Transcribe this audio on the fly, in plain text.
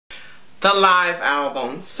The live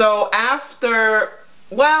album. So after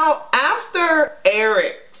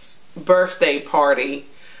Eric's birthday party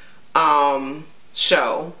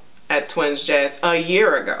show at Twins Jazz a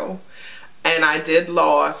year ago, and I did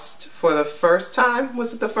Lost for the first time.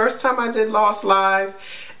 Was it the first time I did Lost live?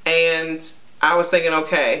 And I was thinking,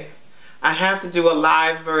 okay, I have to do a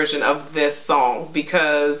live version of this song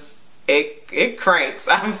because it cranks.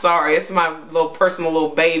 I'm sorry, it's my little personal little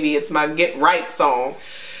baby. It's my get right song.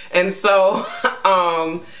 And so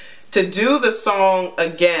to do the song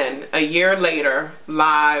again a year later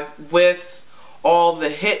live with all the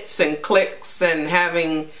hits and clicks and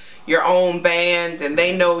having your own band and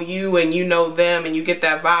they know you and you know them and you get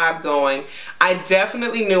that vibe going, I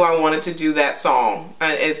definitely knew I wanted to do that song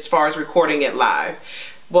as far as recording it live.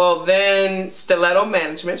 Well, then Stiletto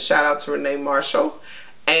Management, shout out to Renee Marshall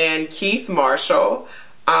and Keith Marshall,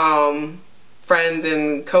 friend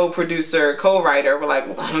and co-producer, co-writer, were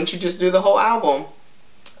like, why don't you just do the whole album?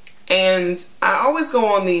 And I always go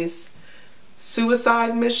on these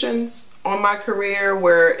suicide missions on my career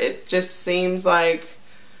where it just seems like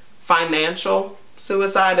financial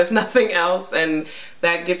suicide, if nothing else, and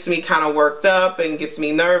that gets me kind of worked up and gets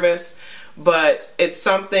me nervous, but it's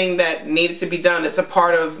something that needed to be done. It's a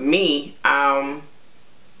part of me.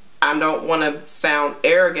 I don't want to sound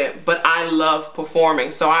arrogant, but I love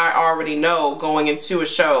performing. So I already know going into a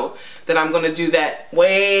show that I'm going to do that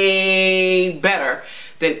way better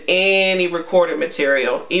than any recorded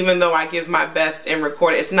material. Even though I give my best in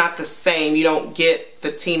recorded, it's not the same. You don't get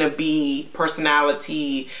the Tina B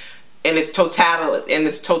personality and its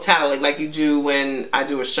totality like you do when I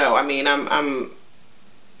do a show. I mean, I'm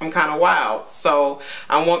kind of wild. So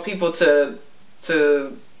I want people to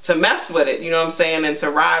mess with it, you know what I'm saying, and to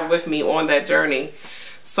ride with me on that journey.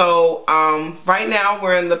 So right now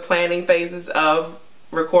we're in the planning phases of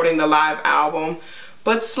recording the live album,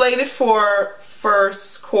 but slated for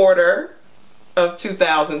first quarter of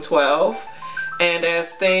 2012. And as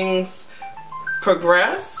things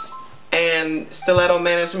progress, and Stiletto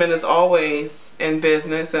Management is always in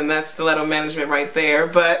business, and that's Stiletto Management right there,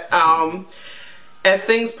 but as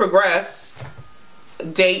things progress,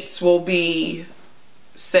 dates will be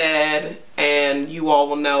said and you all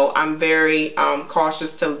will know. I'm very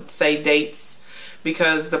cautious to say dates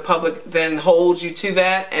because the public then holds you to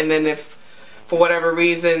that, and then if for whatever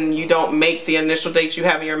reason you don't make the initial dates you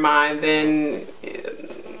have in your mind, then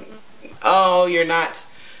oh, you're not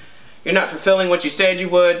fulfilling what you said you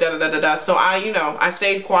would, da da da da. So I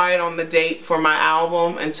stayed quiet on the date for my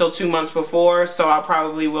album until 2 months before, so I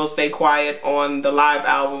probably will stay quiet on the live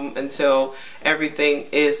album until everything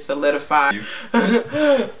is solidified.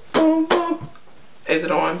 Boom, boom. Is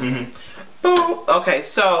it on? Mm-hmm. Boom. Okay,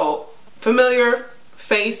 so familiar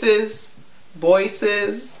faces,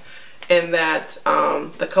 voices, and that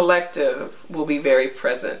the collective will be very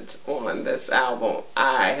present on this album.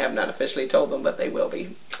 I have not officially told them, but they will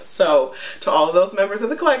be. So to all of those members of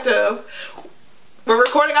the collective, we're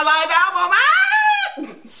recording a live album. Ah!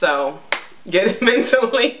 So get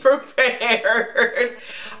mentally prepared.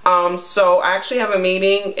 So I actually have a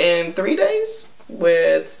meeting in 3 days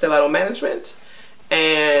with Stiletto Management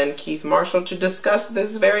and Keith Marshall to discuss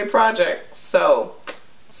this very project. So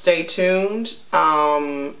stay tuned.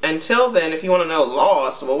 Until then, if you want to know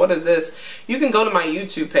Lost, well, what is this? You can go to my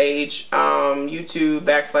YouTube page,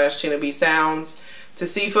 YouTube.com/TinaB Sounds, to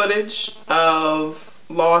see footage of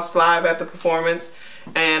Lost live at the performance.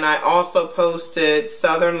 And I also posted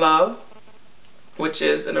Southern Love, which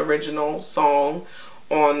is an original song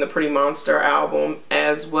on the Pretty Monster album,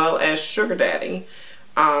 as well as Sugar Daddy,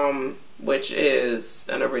 which is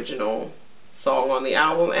an original song on the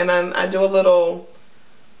album. And I do a little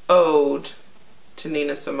ode to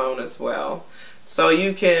Nina Simone as well. So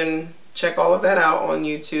you can check all of that out on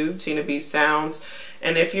YouTube, TinaB Sounds.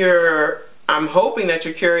 And if I'm hoping that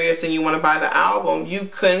you're curious and you want to buy the album, you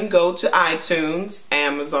can go to iTunes,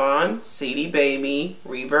 Amazon, CD Baby,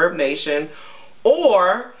 Reverb Nation,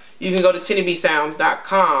 or you can go to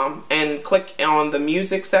TinaB.Sounds.com and click on the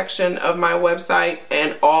music section of my website,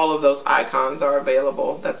 and all of those icons are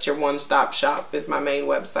available. That's your one-stop shop, is my main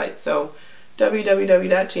website. So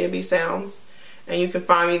www.TinaB.Sounds, and you can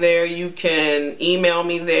find me there. You can email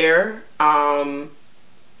me there.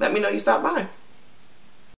 Let me know you stopped by.